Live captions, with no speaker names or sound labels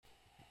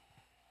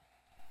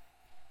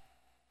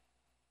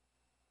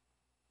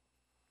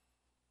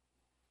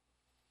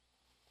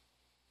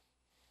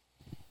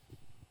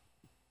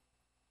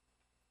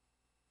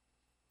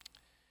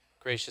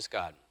Gracious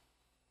God,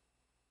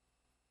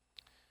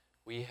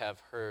 we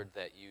have heard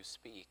that you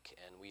speak,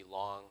 and we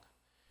long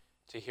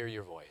to hear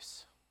your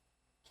voice.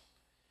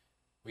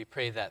 We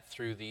pray that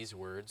through these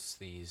words,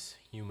 these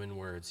human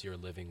words, your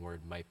living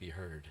word might be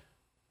heard,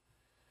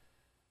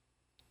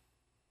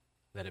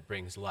 that it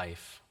brings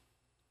life,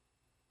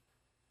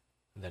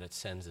 that it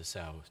sends us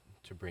out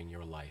to bring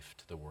your life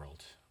to the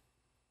world.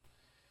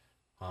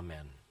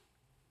 Amen.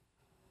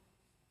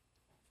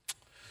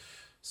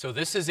 So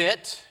this is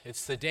it.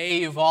 It's the day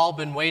you've all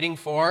been waiting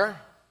for.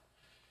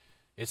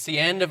 It's the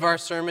end of our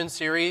sermon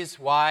series,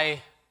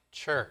 Why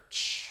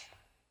Church?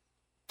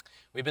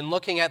 We've been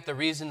looking at the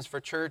reasons for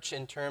church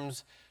in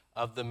terms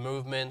of the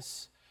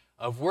movements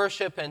of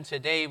worship, and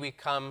today we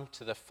come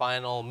to the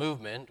final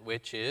movement,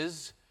 which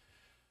is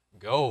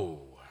go.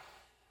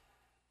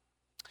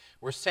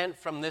 We're sent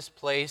from this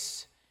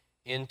place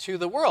into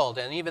the world,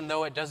 and even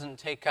though it doesn't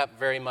take up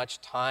very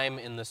much time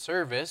in the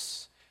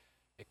service,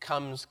 it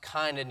comes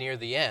kind of near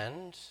the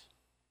end.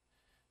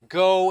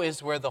 Go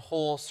is where the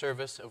whole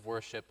service of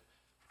worship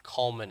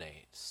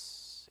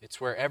culminates. It's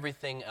where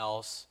everything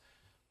else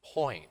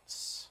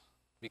points,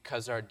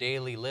 because our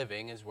daily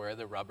living is where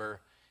the rubber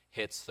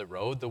hits the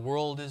road. The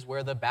world is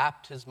where the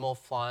baptismal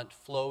font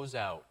flows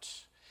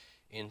out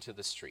into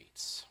the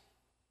streets.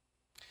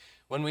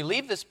 When we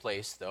leave this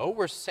place, though,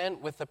 we're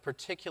sent with a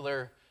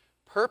particular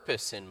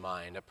purpose in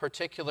mind, a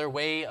particular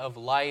way of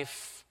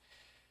life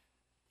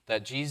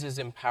that Jesus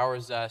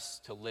empowers us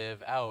to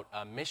live out,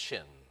 a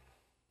mission.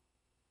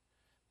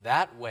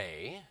 That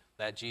way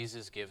that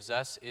Jesus gives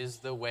us is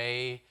the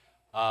way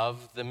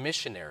of the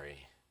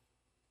missionary.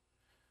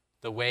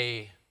 The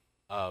way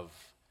of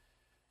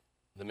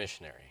the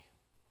missionary.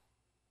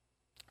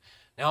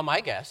 Now,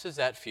 my guess is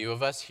that few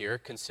of us here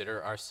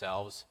consider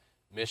ourselves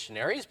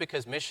missionaries,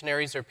 because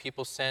missionaries are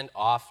people sent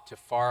off to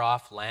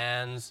far-off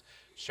lands,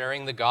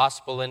 sharing the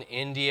gospel in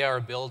India or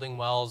building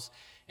wells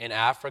in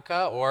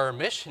Africa, or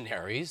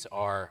missionaries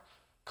are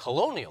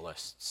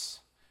colonialists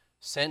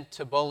sent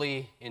to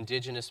bully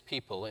indigenous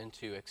people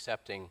into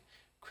accepting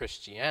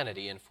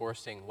Christianity and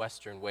forcing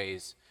Western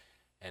ways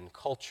and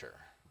culture.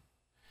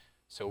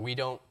 So we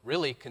don't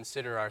really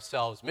consider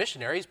ourselves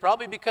missionaries,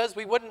 probably because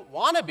we wouldn't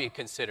want to be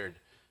considered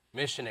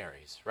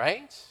missionaries,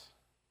 right?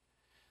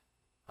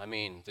 I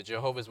mean, the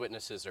Jehovah's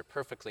Witnesses are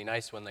perfectly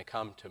nice when they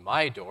come to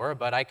my door,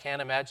 but I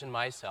can't imagine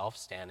myself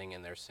standing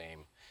in their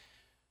same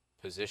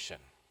position.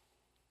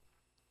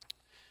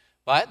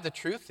 But the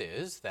truth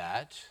is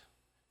that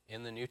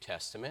in the New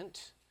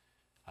Testament,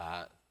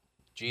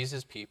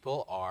 Jesus'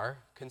 people are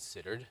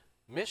considered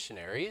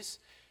missionaries.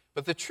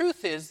 But the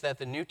truth is that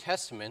the New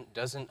Testament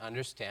doesn't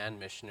understand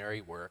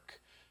missionary work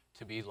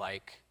to be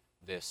like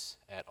this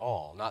at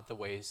all, not the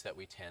ways that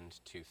we tend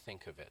to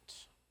think of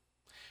it.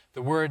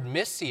 The word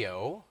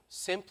missio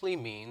simply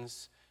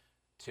means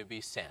to be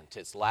sent.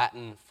 It's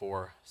Latin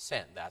for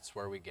sent. That's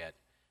where we get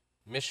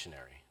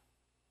missionary.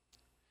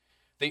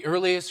 The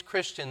earliest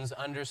Christians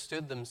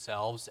understood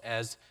themselves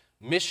as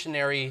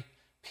missionary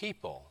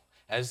people,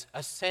 as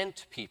a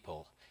sent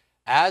people.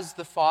 As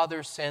the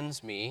Father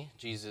sends me,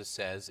 Jesus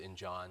says in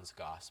John's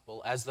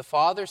Gospel, as the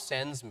Father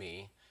sends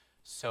me,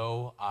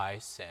 so I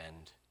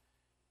send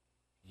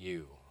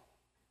you.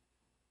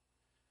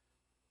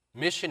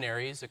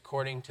 Missionaries,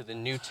 according to the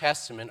New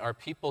Testament, are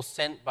people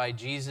sent by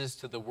Jesus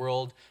to the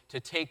world to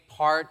take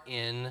part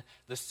in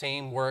the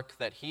same work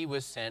that he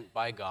was sent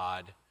by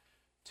God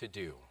to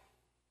do.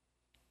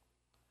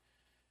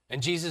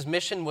 And Jesus'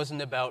 mission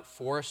wasn't about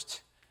forced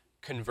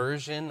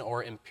conversion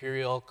or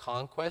imperial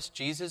conquest.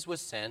 Jesus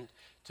was sent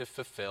to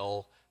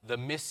fulfill the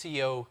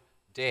Missio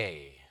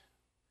Dei,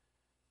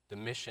 the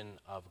mission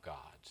of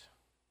God.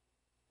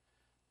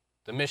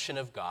 The mission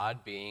of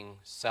God being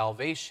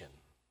salvation.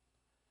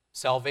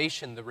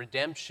 Salvation, the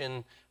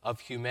redemption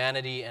of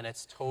humanity and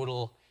its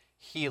total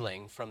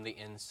healing from the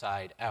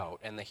inside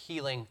out, and the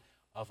healing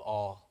of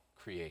all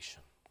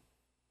creation.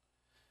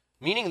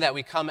 Meaning that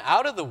we come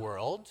out of the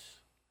world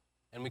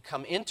and we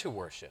come into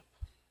worship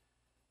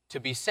to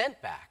be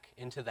sent back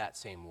into that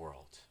same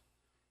world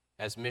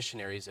as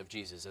missionaries of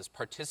Jesus, as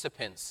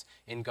participants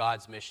in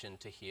God's mission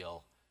to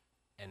heal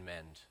and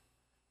mend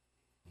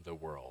the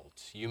world.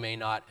 You may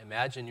not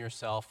imagine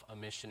yourself a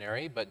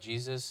missionary, but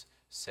Jesus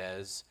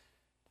says,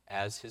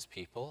 as his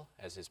people,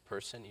 as his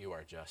person, you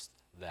are just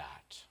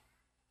that.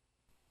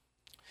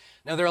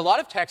 Now, there are a lot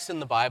of texts in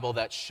the Bible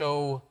that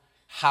show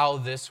how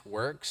this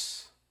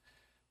works,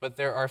 but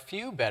there are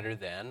few better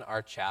than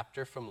our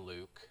chapter from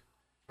Luke,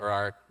 or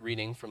our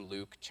reading from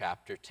Luke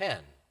chapter 10.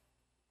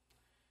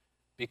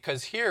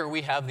 Because here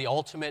we have the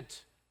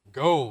ultimate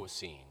go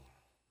scene,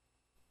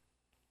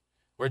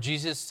 where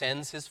Jesus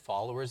sends his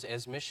followers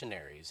as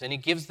missionaries, and he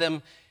gives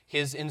them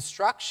his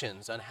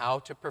instructions on how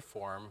to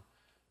perform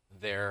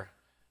their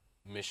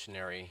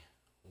missionary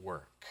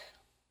work.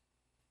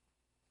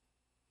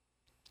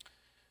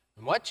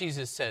 And what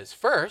Jesus says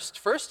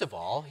first of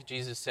all,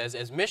 Jesus says,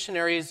 as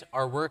missionaries,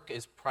 our work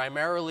is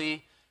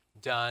primarily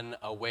done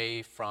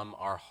away from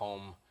our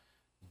home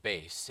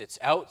base. It's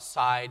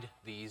outside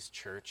these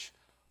church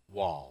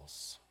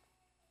walls.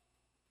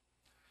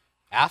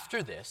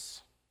 After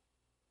this,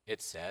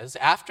 it says,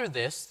 after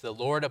this, the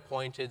Lord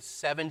appointed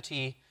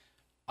 70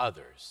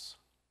 others.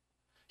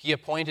 He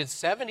appointed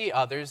 70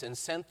 others and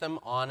sent them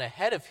on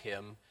ahead of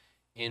him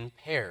in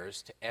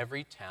pairs to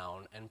every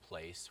town and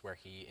place where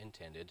he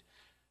intended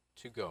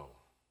to go.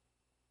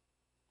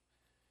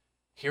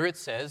 Here it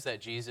says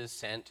that Jesus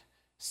sent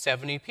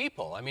 70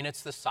 people. I mean,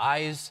 it's the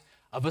size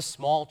of a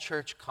small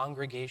church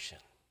congregation.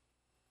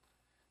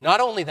 Not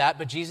only that,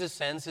 but Jesus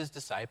sends his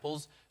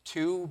disciples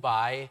 2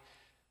 by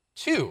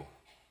 2.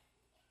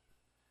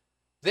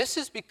 This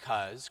is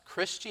because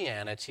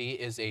Christianity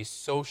is a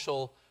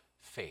social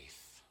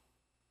faith.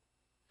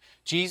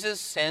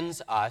 Jesus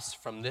sends us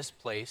from this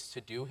place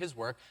to do his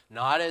work,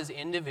 not as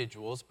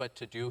individuals, but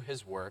to do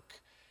his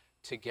work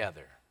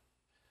together,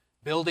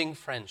 building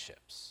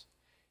friendships,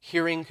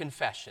 hearing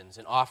confessions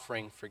and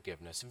offering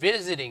forgiveness,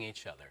 visiting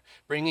each other,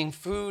 bringing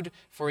food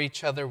for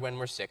each other when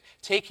we're sick,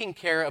 taking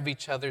care of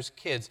each other's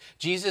kids.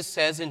 Jesus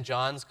says in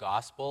John's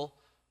gospel,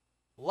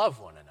 love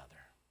one another.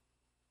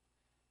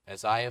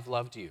 As I have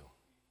loved you,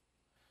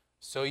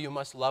 so you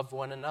must love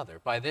one another.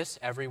 By this,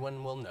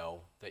 everyone will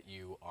know that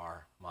you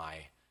are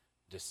my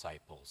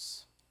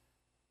disciples,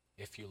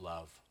 if you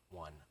love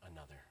one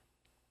another.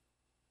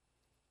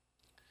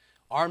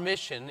 Our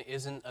mission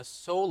isn't a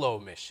solo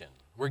mission.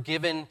 We're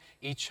given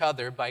each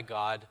other by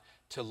God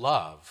to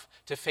love,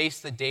 to face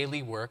the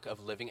daily work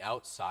of living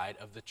outside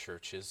of the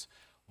church's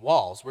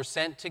walls. We're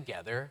sent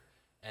together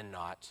and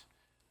not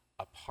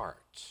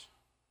apart.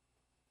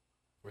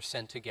 We're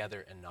sent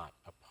together and not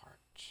apart.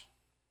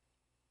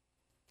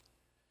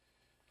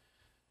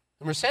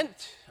 And we're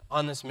sent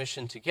on this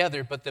mission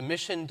together, but the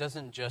mission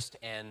doesn't just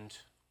end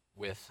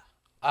with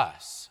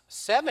us.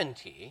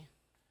 70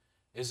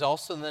 is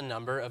also the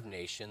number of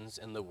nations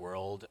in the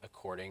world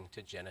according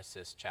to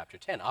Genesis chapter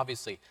 10.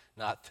 Obviously,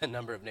 not the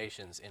number of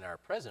nations in our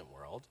present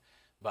world,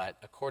 but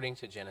according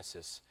to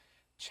Genesis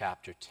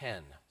chapter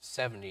 10,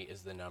 70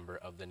 is the number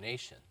of the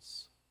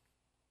nations.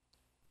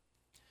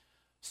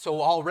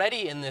 So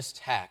already in this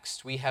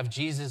text, we have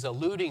Jesus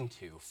alluding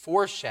to,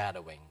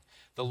 foreshadowing,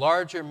 the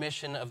larger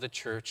mission of the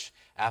church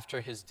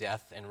after his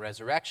death and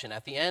resurrection.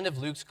 At the end of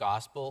Luke's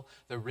gospel,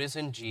 the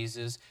risen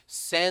Jesus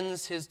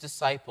sends his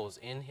disciples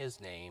in his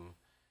name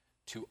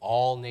to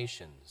all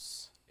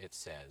nations, it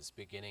says,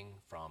 beginning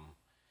from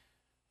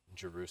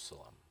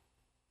Jerusalem.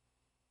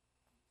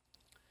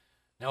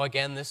 Now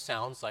again, this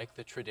sounds like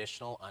the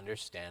traditional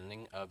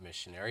understanding of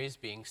missionaries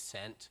being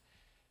sent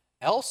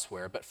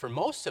elsewhere, but for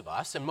most of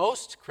us and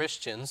most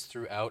Christians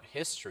throughout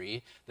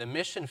history, the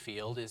mission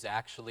field is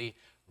actually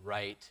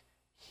right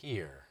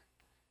here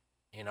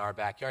in our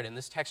backyard. In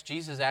this text,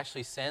 Jesus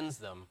actually sends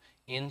them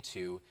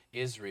into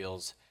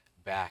Israel's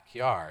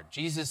backyard.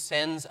 Jesus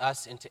sends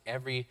us into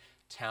every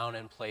town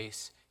and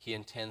place he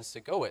intends to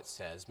go, it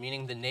says,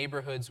 meaning the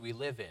neighborhoods we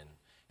live in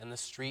and the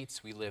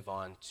streets we live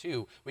on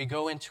too. We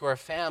go into our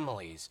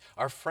families,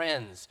 our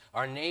friends,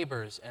 our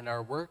neighbors, and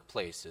our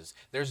workplaces.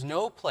 There's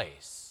no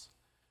place,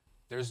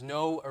 there's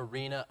no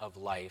arena of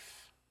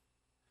life,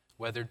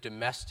 whether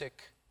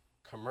domestic,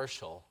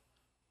 commercial,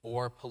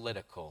 or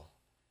political,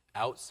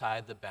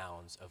 outside the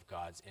bounds of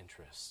God's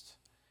interest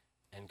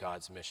and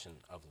God's mission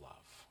of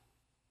love.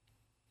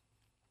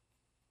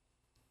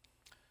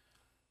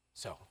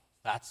 So,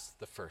 that's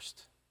the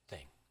first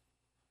thing.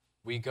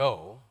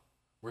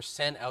 We're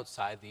sent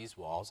outside these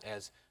walls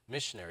as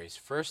missionaries,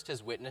 first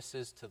as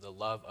witnesses to the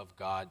love of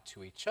God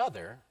to each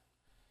other,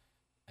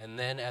 and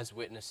then as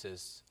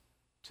witnesses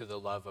to the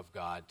love of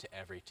God to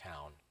every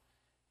town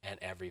and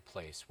every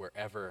place,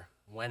 wherever,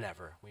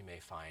 whenever we may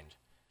find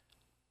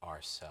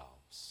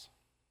ourselves.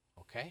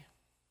 Okay?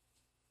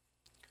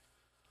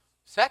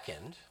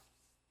 Second,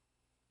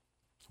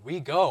 we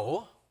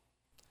go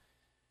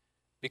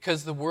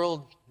because the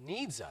world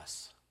needs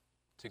us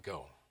to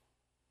go.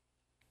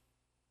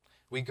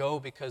 We go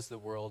because the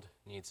world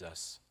needs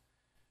us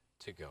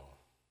to go.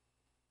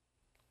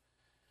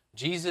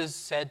 Jesus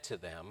said to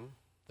them,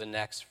 the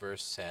next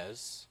verse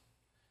says,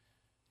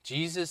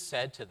 Jesus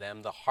said to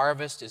them, the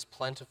harvest is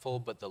plentiful,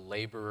 but the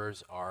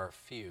laborers are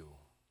few.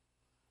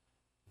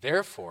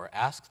 Therefore,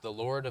 ask the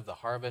Lord of the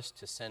harvest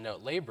to send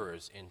out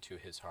laborers into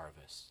his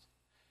harvest.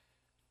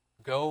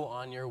 Go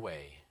on your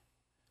way.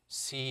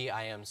 See,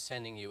 I am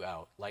sending you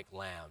out like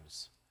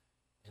lambs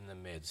in the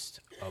midst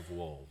of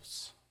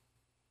wolves.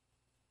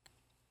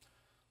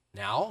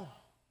 Now,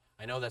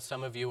 I know that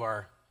some of you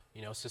are,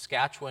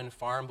 Saskatchewan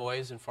farm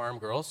boys and farm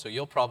girls, so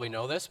you'll probably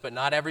know this, but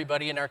not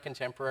everybody in our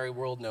contemporary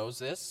world knows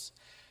this.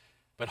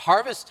 But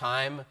harvest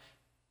time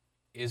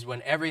is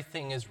when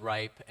everything is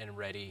ripe and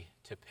ready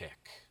to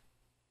pick.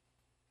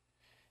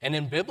 And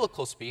in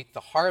biblical speak, the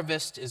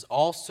harvest is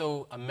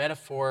also a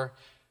metaphor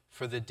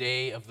for the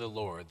day of the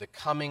Lord, the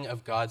coming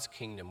of God's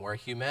kingdom, where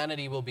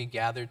humanity will be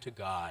gathered to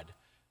God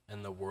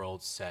and the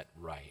world set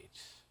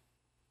right.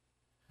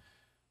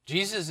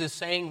 Jesus is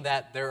saying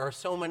that there are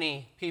so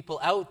many people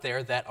out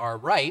there that are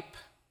ripe,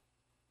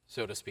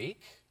 so to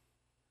speak,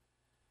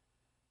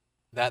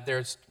 that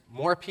there's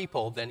more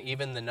people than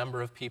even the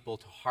number of people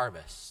to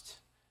harvest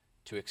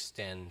to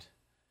extend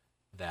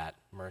that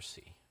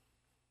mercy.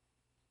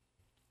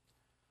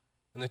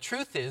 And the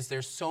truth is,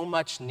 there's so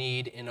much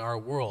need in our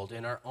world,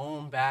 in our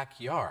own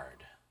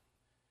backyard.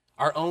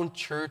 Our own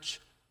church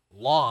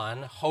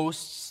lawn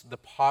hosts the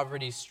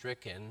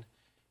poverty-stricken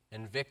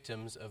and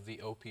victims of the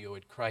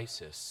opioid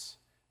crisis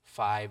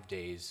 5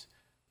 days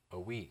a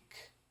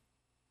week.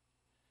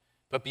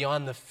 But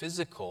beyond the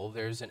physical,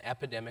 there's an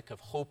epidemic of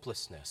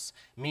hopelessness,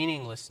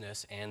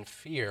 meaninglessness, and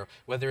fear,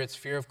 whether it's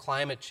fear of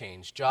climate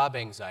change, job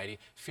anxiety,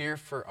 fear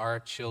for our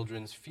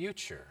children's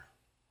future.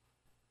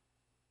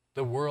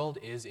 The world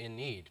is in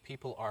need.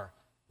 People are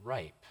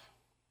ripe.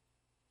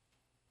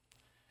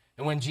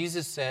 And when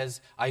Jesus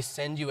says, I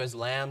send you as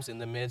lambs in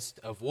the midst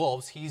of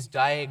wolves, he's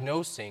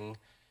diagnosing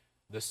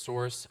the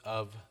source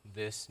of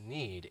this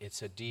need.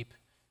 It's a deep,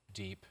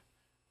 deep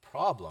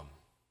problem.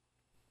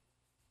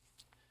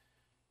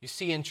 You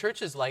see, in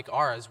churches like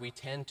ours, we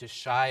tend to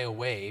shy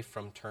away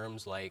from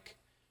terms like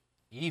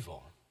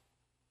evil,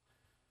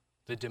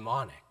 the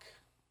demonic,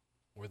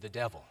 or the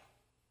devil.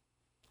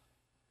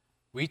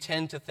 We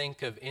tend to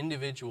think of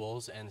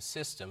individuals and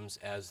systems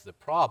as the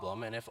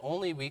problem, and if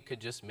only we could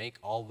just make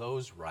all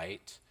those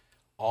right,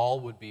 all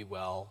would be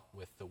well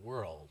with the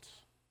world.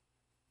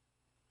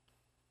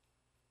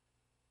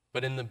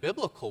 But in the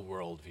biblical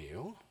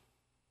worldview,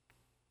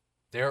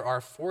 there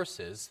are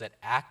forces that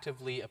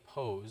actively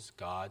oppose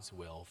God's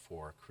will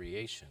for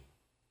creation.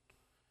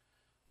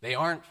 They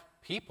aren't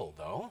people,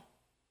 though.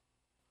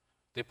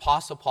 The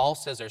Apostle Paul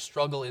says our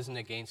struggle isn't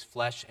against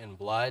flesh and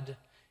blood,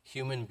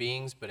 human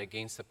beings, but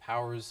against the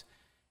powers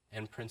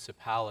and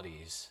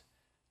principalities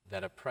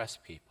that oppress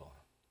people.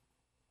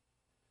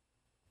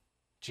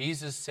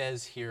 Jesus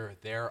says here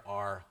there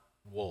are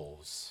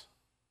wolves,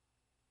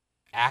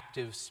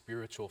 active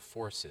spiritual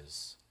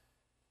forces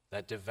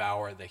that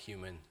devour the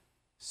human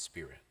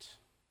spirit.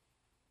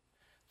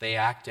 They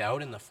act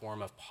out in the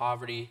form of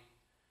poverty,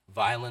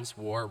 violence,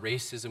 war,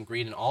 racism,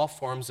 greed, and all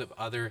forms of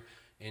other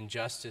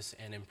injustice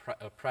and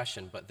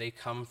oppression, but they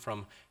come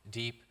from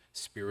deep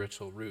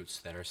spiritual roots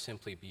that are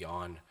simply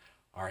beyond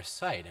our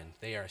sight, and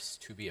they are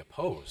to be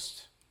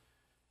opposed,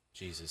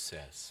 Jesus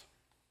says.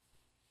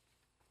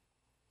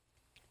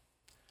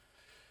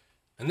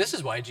 And this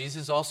is why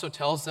Jesus also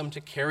tells them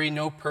to carry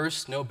no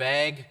purse, no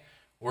bag,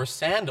 or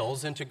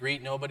sandals, and to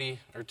greet nobody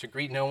or to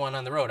greet no one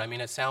on the road. I mean,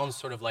 it sounds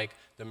sort of like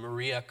the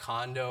Marie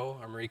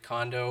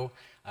Kondo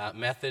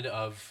method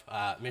of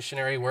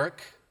missionary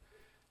work,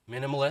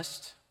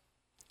 minimalist.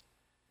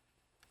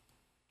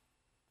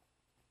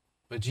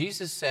 But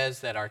Jesus says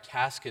that our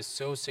task is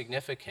so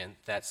significant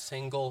that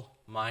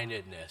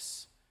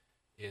single-mindedness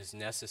is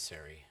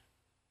necessary.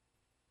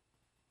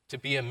 To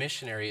be a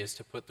missionary is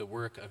to put the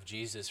work of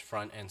Jesus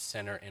front and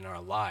center in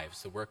our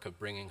lives, the work of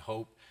bringing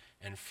hope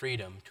and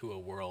freedom to a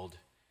world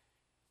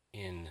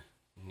in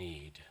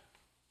need.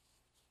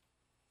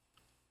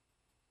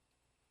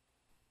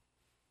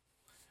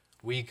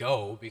 We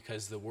go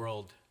because the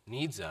world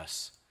needs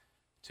us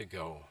to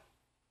go.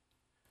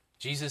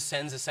 Jesus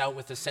sends us out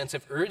with a sense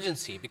of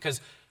urgency because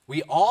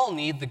we all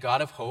need the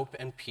God of hope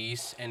and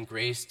peace and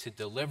grace to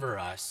deliver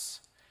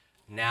us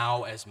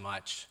now as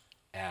much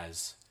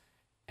as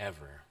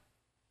ever.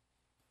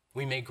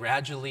 We may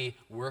gradually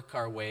work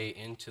our way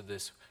into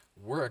this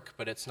work,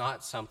 but it's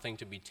not something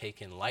to be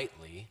taken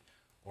lightly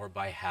or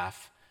by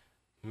half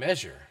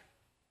measure.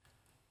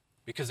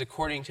 Because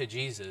according to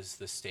Jesus,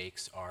 the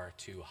stakes are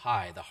too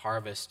high. The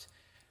harvest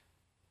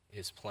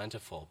is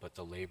plentiful, but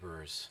the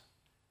laborers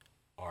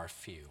are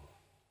few.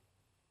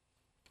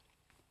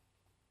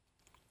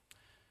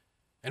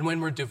 And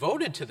when we're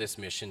devoted to this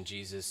mission,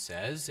 Jesus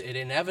says, it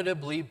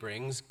inevitably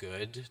brings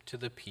good to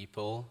the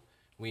people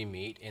we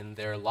meet in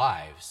their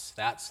lives.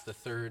 That's the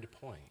third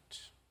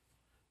point.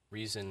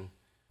 Reason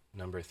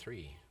number 3.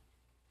 Is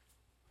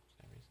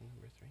that reason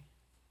number 3?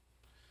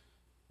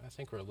 I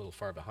think we're a little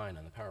far behind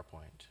on the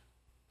PowerPoint.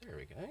 There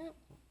we go.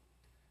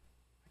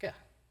 Okay.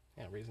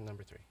 Yeah, reason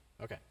number 3.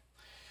 Okay.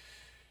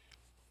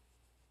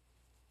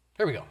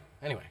 Here we go.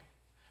 Anyway,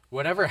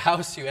 whatever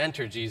house you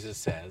enter, Jesus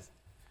says,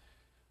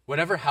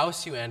 whatever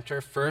house you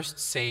enter, first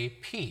say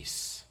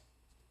peace.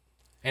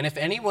 And if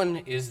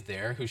anyone is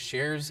there who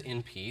shares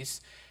in peace,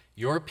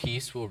 your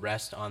peace will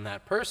rest on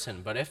that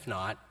person. But if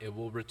not, it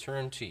will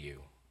return to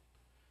you.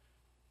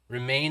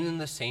 Remain in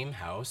the same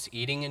house,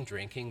 eating and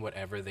drinking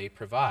whatever they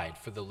provide,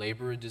 for the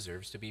laborer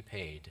deserves to be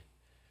paid.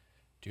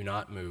 Do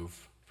not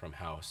move from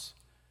house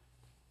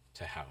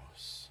to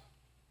house.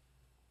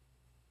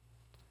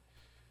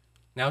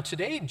 Now,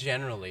 today,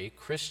 generally,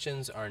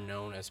 Christians are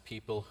known as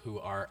people who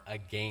are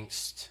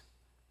against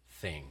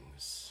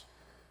things,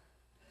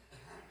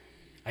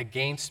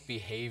 against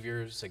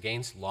behaviors,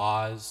 against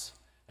laws,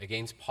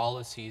 against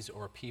policies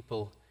or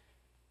people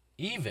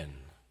even.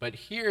 But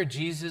here,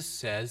 Jesus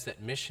says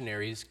that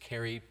missionaries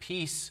carry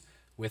peace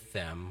with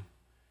them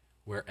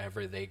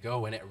wherever they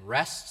go, and it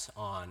rests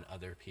on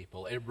other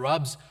people. It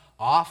rubs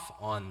off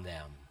on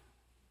them.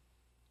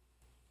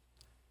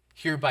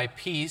 Here by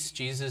peace,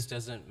 Jesus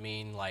doesn't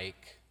mean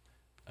like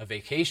a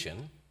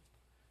vacation.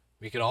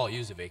 We could all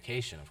use a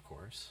vacation, of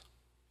course.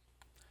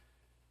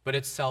 But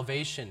it's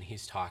salvation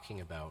he's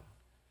talking about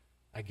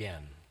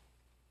again.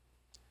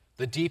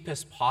 the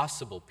deepest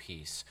possible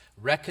peace,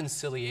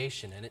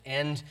 reconciliation, and an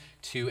end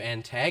to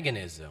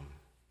antagonism.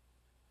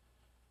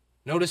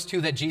 Notice,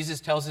 too, that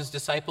Jesus tells his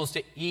disciples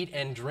to eat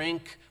and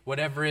drink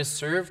whatever is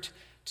served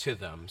to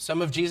them.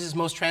 Some of Jesus'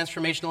 most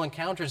transformational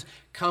encounters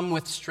come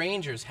with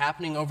strangers,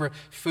 happening over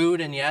food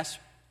and, yes,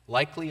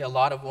 likely a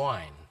lot of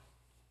wine.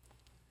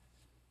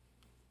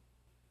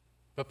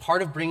 But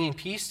part of bringing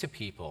peace to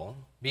people,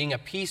 being a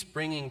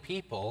peace-bringing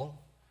people,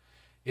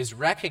 is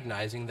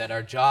recognizing that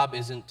our job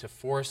isn't to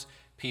force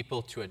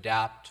people to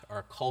adapt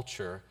our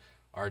culture,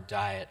 our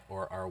diet,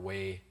 or our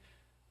way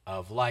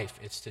of life.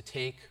 It's to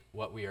take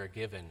what we are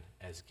given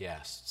as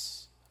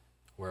guests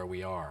where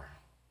we are.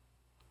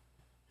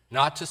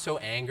 Not to sow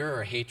anger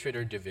or hatred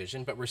or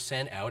division, but we're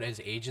sent out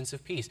as agents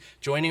of peace,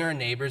 joining our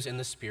neighbors in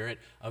the spirit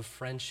of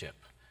friendship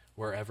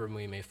wherever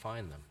we may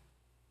find them.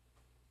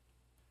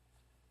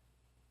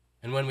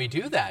 And when we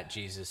do that,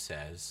 Jesus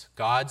says,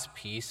 God's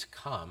peace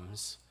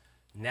comes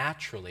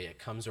naturally. It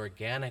comes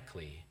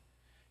organically.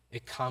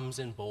 It comes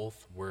in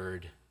both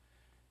word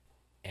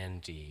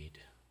and deed.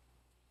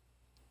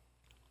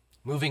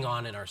 Moving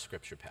on in our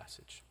scripture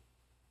passage.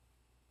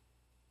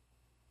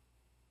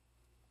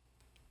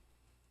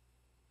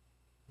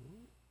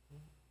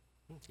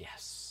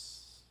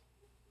 Yes.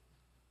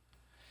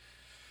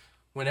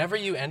 Whenever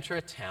you enter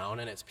a town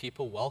and its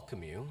people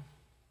welcome you,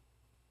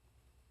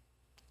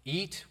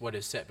 eat what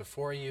is set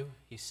before you,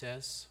 he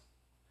says.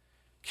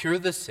 Cure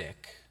the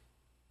sick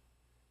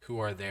who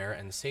are there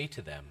and say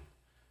to them,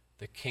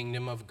 the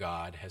kingdom of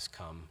God has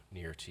come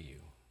near to you.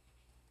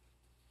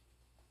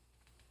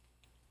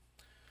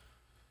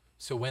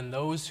 So when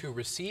those who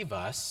receive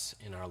us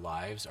in our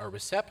lives are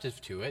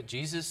receptive to it,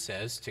 Jesus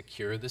says to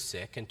cure the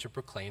sick and to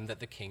proclaim that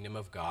the kingdom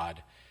of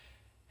God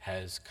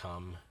has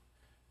come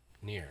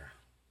near.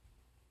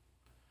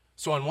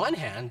 So on one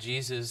hand,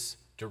 Jesus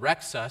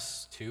directs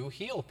us to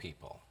heal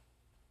people.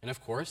 And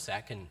of course,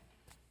 that can,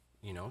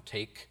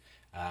 it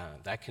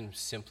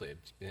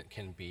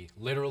can be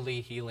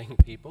literally healing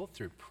people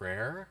through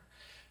prayer,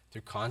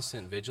 through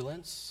constant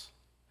vigilance.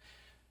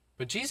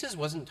 But Jesus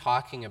wasn't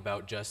talking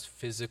about just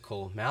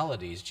physical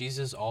maladies.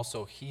 Jesus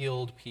also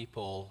healed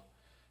people.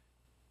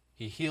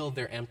 He healed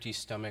their empty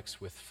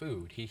stomachs with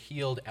food. He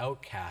healed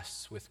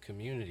outcasts with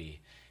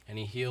community. And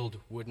he healed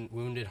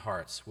wounded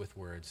hearts with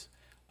words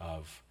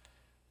of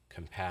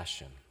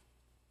compassion.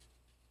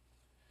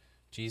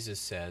 Jesus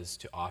says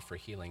to offer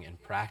healing in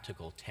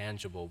practical,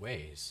 tangible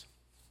ways.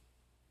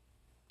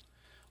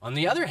 On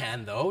the other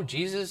hand, though,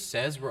 Jesus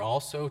says we're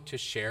also to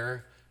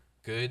share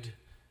good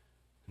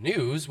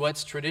news,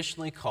 what's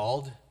traditionally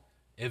called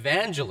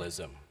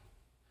evangelism.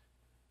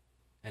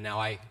 And now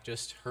I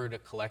just heard a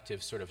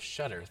collective sort of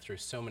shudder through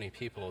so many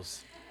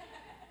people's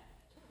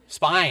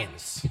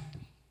spines.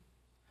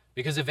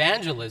 Because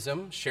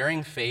evangelism,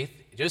 sharing faith,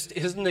 just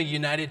isn't a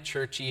united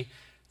churchy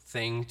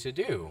thing to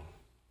do.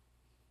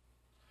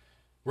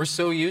 We're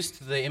so used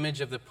to the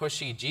image of the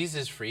pushy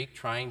Jesus freak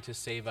trying to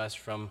save us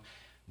from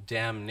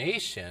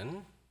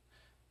damnation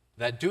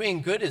that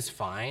doing good is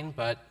fine,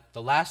 but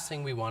the last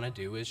thing we want to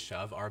do is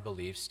shove our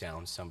beliefs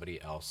down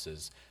somebody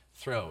else's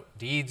throat.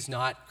 Deeds,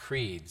 not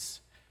creeds,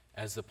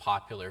 as the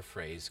popular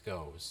phrase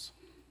goes.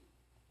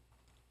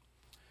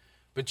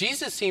 But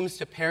Jesus seems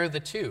to pair the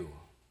two,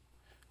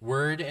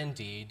 word and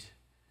deed,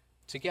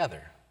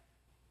 together.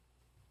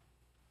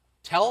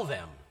 Tell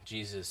them,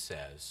 Jesus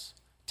says,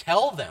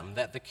 tell them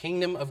that the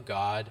kingdom of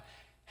God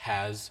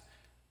has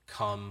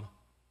come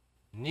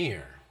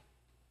near.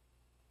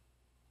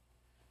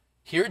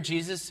 Here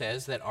Jesus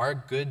says that our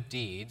good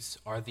deeds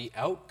are the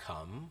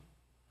outcome.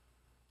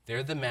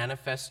 They're the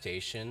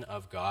manifestation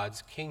of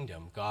God's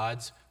kingdom,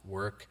 God's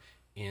work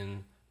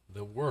in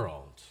the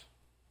world.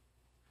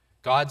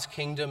 God's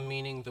kingdom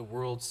meaning the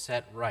world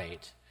set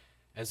right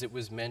as it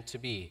was meant to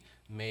be,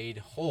 made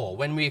whole.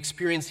 When we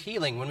experience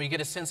healing, when we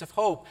get a sense of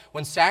hope,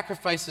 when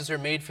sacrifices are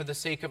made for the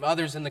sake of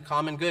others and the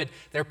common good,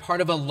 they're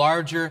part of a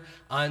larger,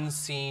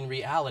 unseen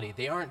reality.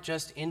 They aren't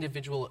just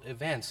individual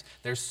events.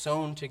 They're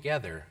sewn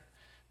together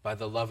by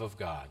the love of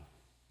God.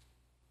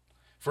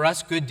 For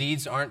us, good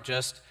deeds aren't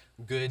just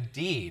good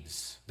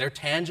deeds. They're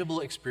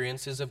tangible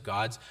experiences of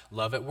God's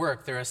love at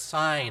work. They're a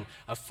sign,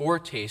 a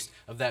foretaste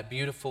of that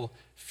beautiful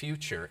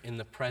future in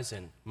the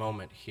present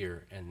moment,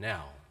 here and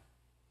now.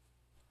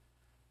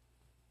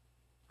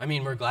 I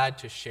mean, we're glad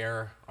to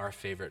share our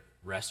favorite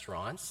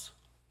restaurants,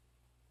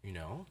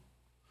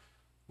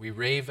 We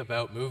rave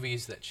about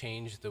movies that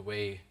change the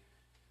way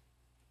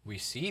we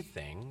see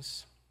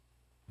things,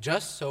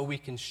 just so we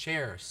can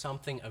share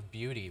something of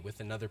beauty with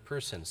another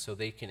person so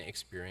they can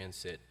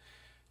experience it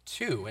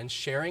too. And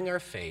sharing our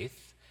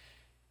faith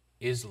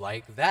is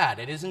like that.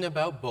 It isn't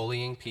about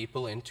bullying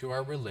people into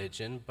our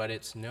religion, but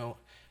it's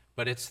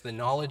the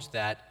knowledge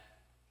that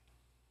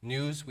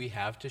news we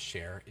have to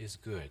share is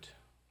good.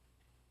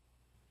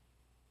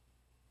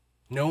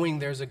 Knowing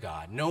there's a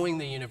God, knowing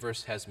the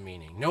universe has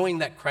meaning, knowing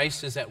that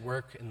Christ is at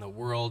work in the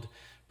world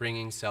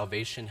bringing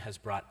salvation has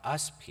brought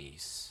us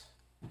peace,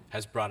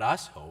 has brought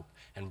us hope,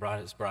 and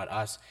has brought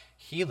us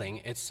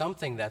healing. It's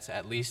something that's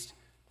at least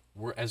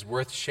as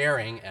worth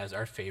sharing as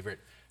our favorite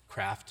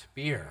craft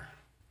beer.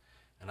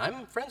 And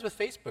I'm friends with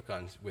Facebook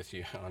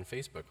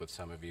with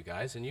some of you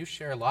guys, and you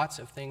share lots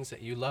of things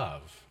that you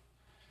love.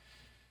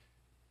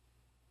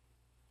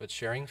 But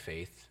sharing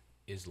faith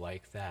is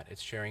like that.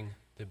 It's sharing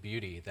the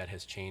beauty that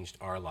has changed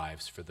our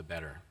lives for the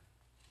better.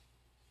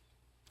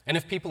 And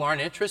if people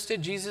aren't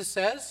interested, Jesus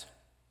says,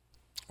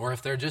 or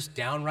if they're just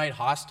downright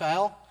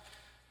hostile,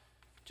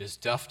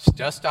 just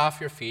dust off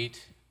your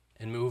feet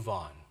and move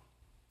on,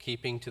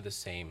 keeping to the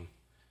same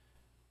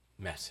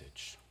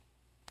message.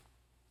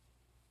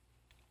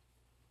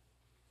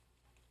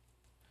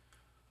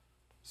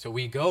 So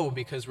we go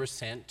because we're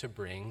sent to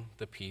bring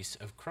the peace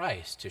of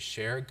Christ, to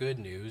share good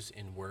news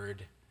in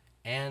word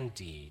and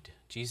deed.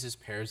 Jesus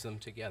pairs them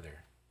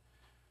together.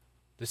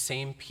 The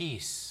same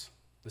peace,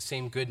 the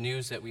same good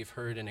news that we've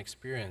heard and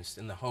experienced,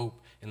 in the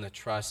hope, in the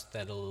trust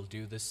that it'll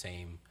do the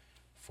same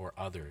for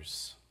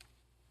others.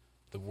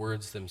 The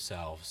words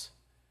themselves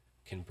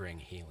can bring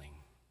healing.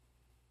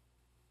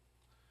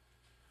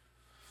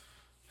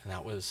 And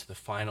that was the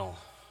final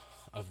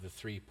of the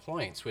 3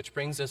 points, which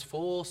brings us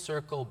full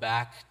circle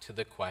back to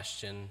the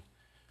question,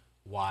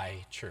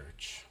 why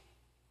church?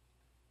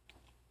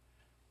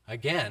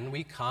 Again,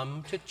 we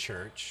come to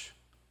church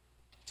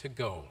to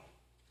go.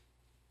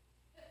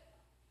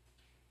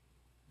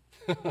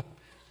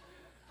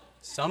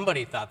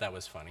 Somebody thought that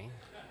was funny.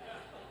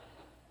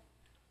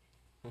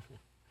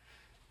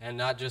 And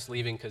not just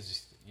leaving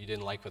because you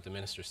didn't like what the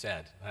minister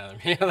said.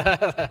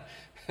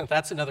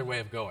 That's another way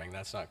of going.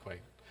 That's not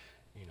quite,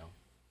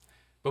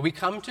 But we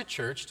come to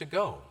church to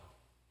go.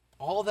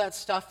 All that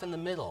stuff in the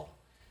middle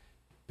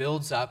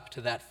builds up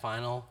to that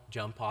final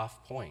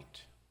jump-off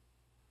point.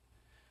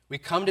 We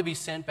come to be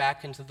sent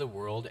back into the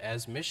world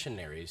as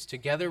missionaries.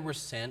 Together we're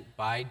sent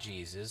by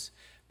Jesus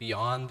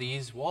beyond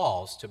these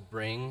walls to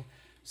bring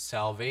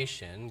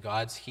salvation,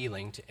 God's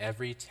healing, to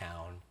every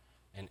town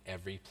and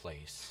every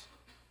place.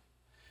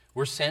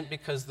 We're sent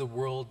because the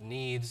world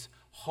needs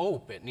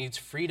hope. It needs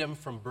freedom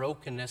from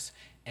brokenness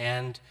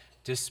and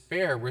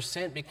despair. We're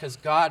sent because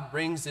God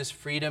brings this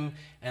freedom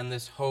and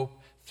this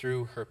hope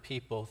through her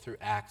people, through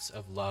acts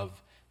of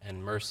love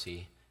and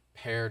mercy,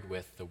 paired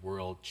with the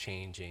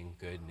world-changing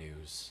good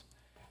news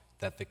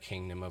that the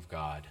kingdom of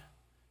God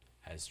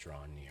has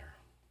drawn near.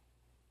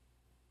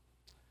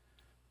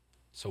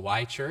 So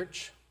why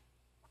church?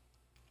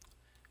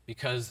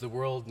 Because the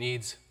world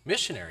needs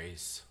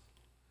missionaries.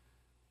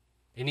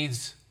 It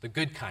needs the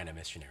good kind of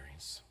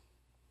missionaries.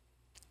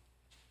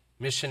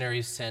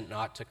 Missionaries sent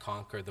not to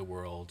conquer the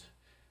world,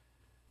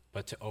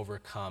 but to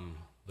overcome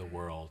the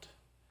world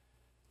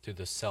through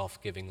the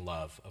self-giving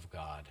love of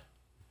God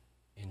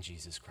in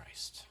Jesus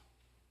Christ.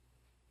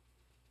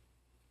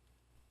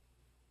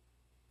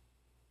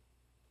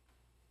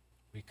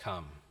 We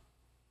come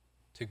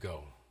to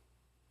go.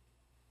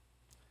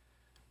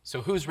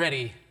 So who's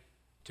ready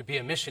to be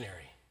a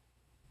missionary?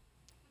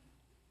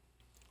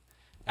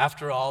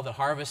 After all, the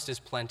harvest is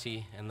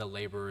plenty and the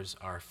laborers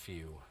are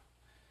few.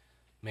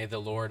 May the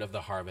Lord of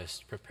the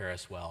harvest prepare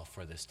us well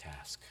for this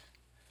task.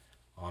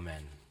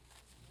 Amen.